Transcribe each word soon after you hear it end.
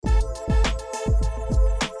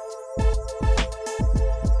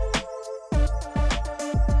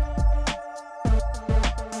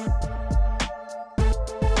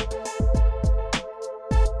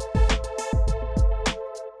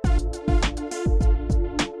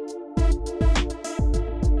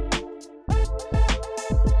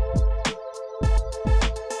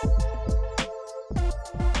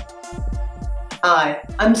Hi,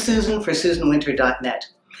 I'm Susan for SusanWinter.net.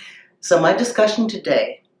 So my discussion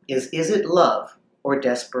today is it love or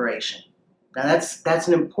desperation? Now that's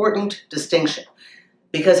an important distinction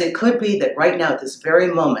because it could be that right now at this very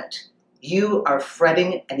moment you are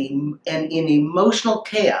fretting and in emotional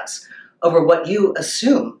chaos over what you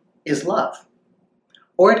assume is love.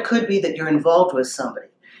 Or it could be that you're involved with somebody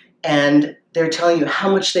and they're telling you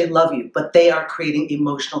how much they love you, but they are creating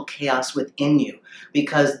emotional chaos within you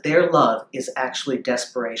because their love is actually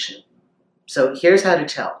desperation. So here's how to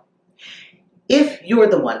tell. If you're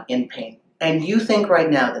the one in pain and you think right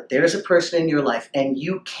now that there's a person in your life and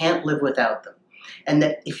you can't live without them, and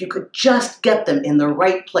that if you could just get them in the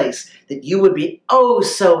right place, that you would be oh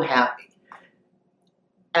so happy,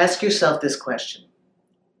 ask yourself this question.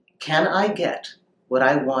 Can I get what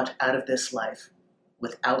I want out of this life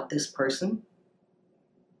without this person?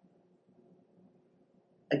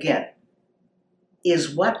 Again,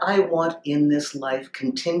 is what I want in this life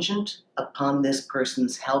contingent upon this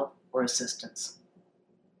person's help or assistance?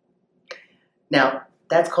 Now,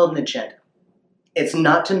 that's called an agenda. It's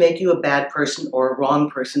not to make you a bad person or a wrong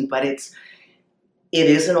person, but it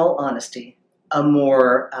is, in all honesty, a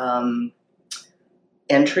more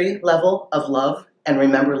entry level of love. And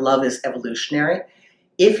remember, love is evolutionary.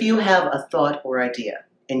 If you have a thought or idea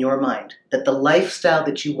in your mind that the lifestyle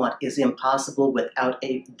that you want is impossible without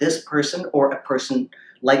this person or a person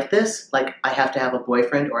like this, like I have to have a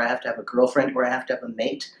boyfriend or I have to have a girlfriend or I have to have a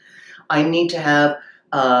mate, I need to have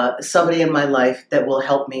somebody in my life that will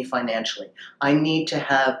help me financially. I need to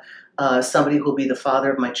have somebody who will be the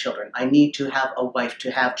father of my children. I need to have a wife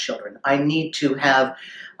to have children. I need to have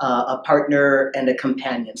a partner and a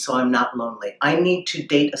companion so I'm not lonely. I need to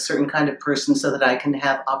date a certain kind of person so that I can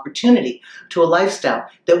have opportunity to a lifestyle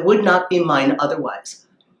that would not be mine otherwise.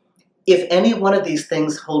 If any one of these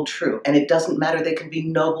things hold true, and it doesn't matter, they can be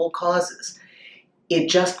noble causes, it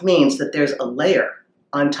just means that there's a layer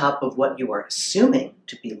on top of what you are assuming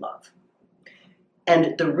to be love.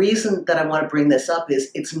 And the reason that I want to bring this up is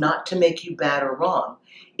it's not to make you bad or wrong.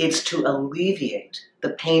 It's to alleviate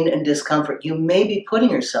the pain and discomfort you may be putting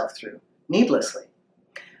yourself through needlessly.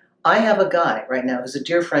 I have a guy right now who's a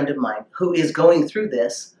dear friend of mine who is going through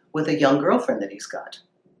this with a young girlfriend that he's got.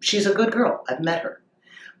 She's a good girl. I've met her.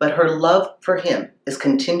 But her love for him is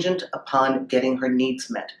contingent upon getting her needs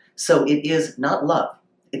met. So it is not love.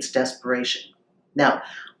 It's desperation. Now,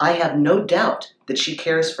 I have no doubt that she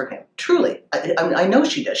cares for him. Truly, I know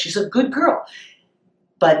she does. She's a good girl.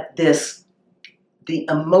 But the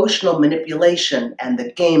emotional manipulation and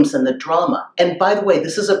the games and the drama. And by the way,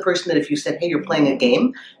 this is a person that if you said, hey, you're playing a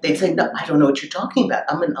game, they'd say, no, I don't know what you're talking about.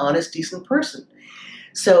 I'm an honest, decent person.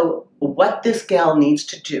 So what this gal needs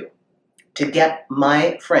to do to get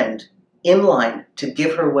my friend in line to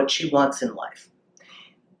give her what she wants in life,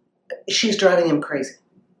 she's driving him crazy.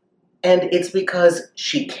 And it's because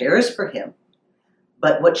she cares for him,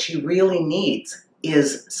 but what she really needs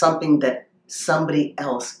is something that somebody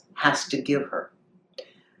else has to give her.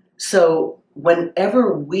 So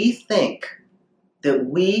whenever we think that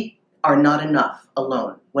we are not enough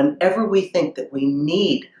alone, whenever we think that we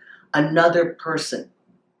need another person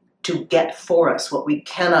to get for us what we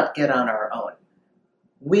cannot get on our own,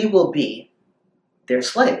 we will be their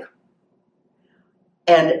slave.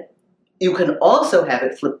 And you can also have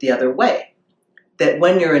it flip the other way, that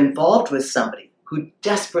when you're involved with somebody who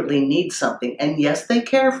desperately needs something, and yes, they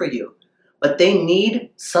care for you, but they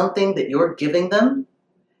need something that you're giving them,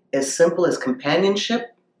 as simple as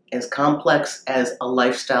companionship, as complex as a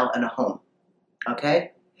lifestyle and a home,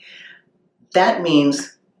 okay? That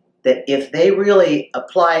means that if they really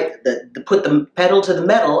apply, put the pedal to the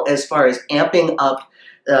metal as far as amping up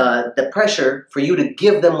the pressure for you to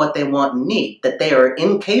give them what they want and need, that they are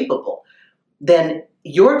incapable, then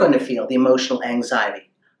you're going to feel the emotional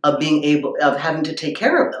anxiety of having to take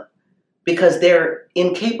care of them because they're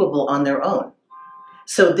incapable on their own.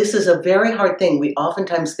 So this is a very hard thing. We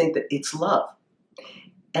oftentimes think that it's love,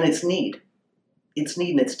 and it's need. It's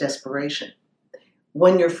need and it's desperation.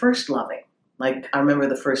 When you're first loving, like I remember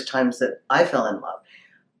the first times that I fell in love,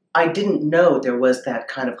 I didn't know there was that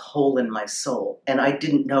kind of hole in my soul, and I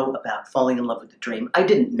didn't know about falling in love with a dream. I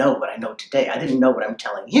didn't know what I know today. I didn't know what I'm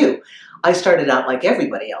telling you. I started out like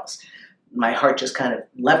everybody else. My heart just kind of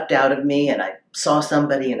leapt out of me, and I saw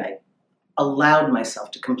somebody, and I allowed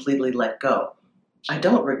myself to completely let go. I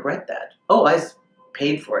don't regret that. Oh, I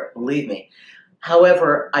paid for it, believe me.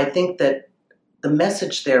 However, I think that the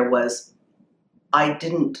message there was I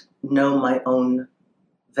didn't know my own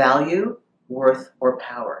value, worth, or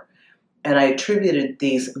power. And I attributed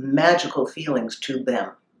these magical feelings to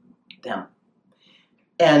them.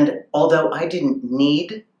 And although I didn't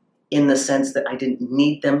need in the sense that I didn't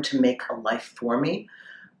need them to make a life for me.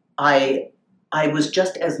 I was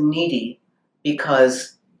just as needy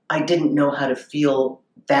because I didn't know how to feel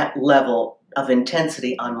that level of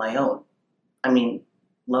intensity on my own. I mean,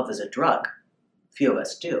 love is a drug. Few of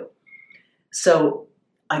us do. So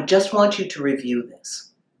I just want you to review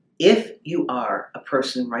this. If you are a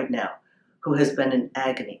person right now who has been in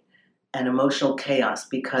agony and emotional chaos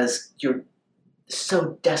because you're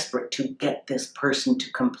so desperate to get this person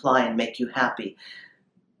to comply and make you happy,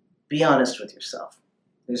 be honest with yourself.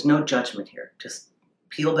 There's no judgment here. Just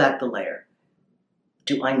peel back the layer.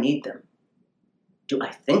 Do I need them? Do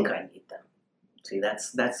I think I need them? See,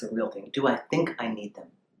 that's the real thing. Do I think I need them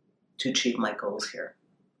to achieve my goals here?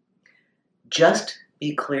 Just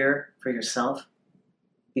be clear for yourself,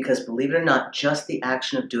 because believe it or not, just the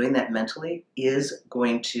action of doing that mentally is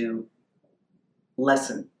going to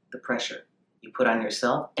lessen the pressure you put on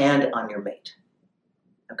yourself and on your mate.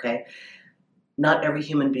 Okay? Not every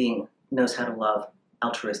human being knows how to love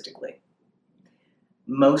altruistically.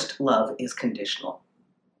 Most love is conditional.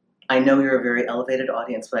 I know you're a very elevated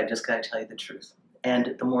audience, but I just got to tell you the truth.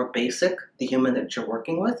 And the more basic the human that you're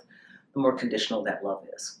working with, the more conditional that love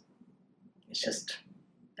is. It's just,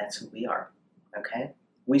 that's who we are, okay?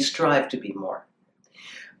 We strive to be more.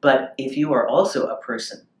 But if you are also a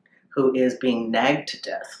person who is being nagged to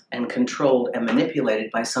death and controlled and manipulated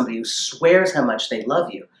by somebody who swears how much they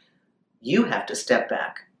love you, you have to step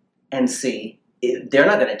back and see. They're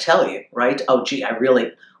not going to tell you, right? Oh, gee,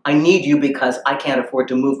 I need you because I can't afford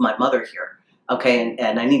to move my mother here, okay?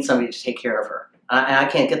 And I need somebody to take care of her. I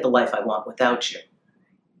can't get the life I want without you.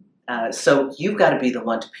 So you've got to be the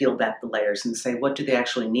one to peel back the layers and say, what do they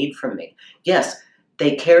actually need from me? Yes,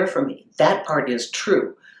 they care for me. That part is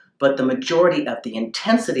true. But the majority of the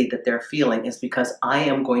intensity that they're feeling is because I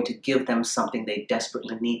am going to give them something they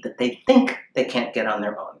desperately need that they think they can't get on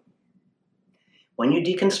their own. When you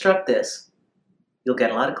deconstruct this, you'll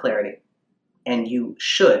get a lot of clarity, and you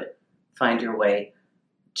should find your way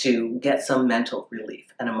to get some mental relief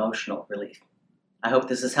and emotional relief. I hope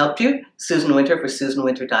this has helped you. Susan Winter for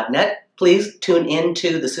SusanWinter.net. Please tune in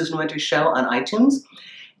to The Susan Winter Show on iTunes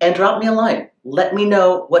and drop me a line. Let me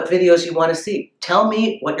know what videos you want to see. Tell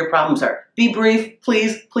me what your problems are. Be brief,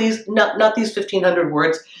 please, please, not these 1,500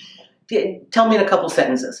 words. Tell me in a couple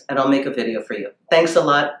sentences and I'll make a video for you. Thanks a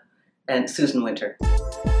lot, and Susan Winter.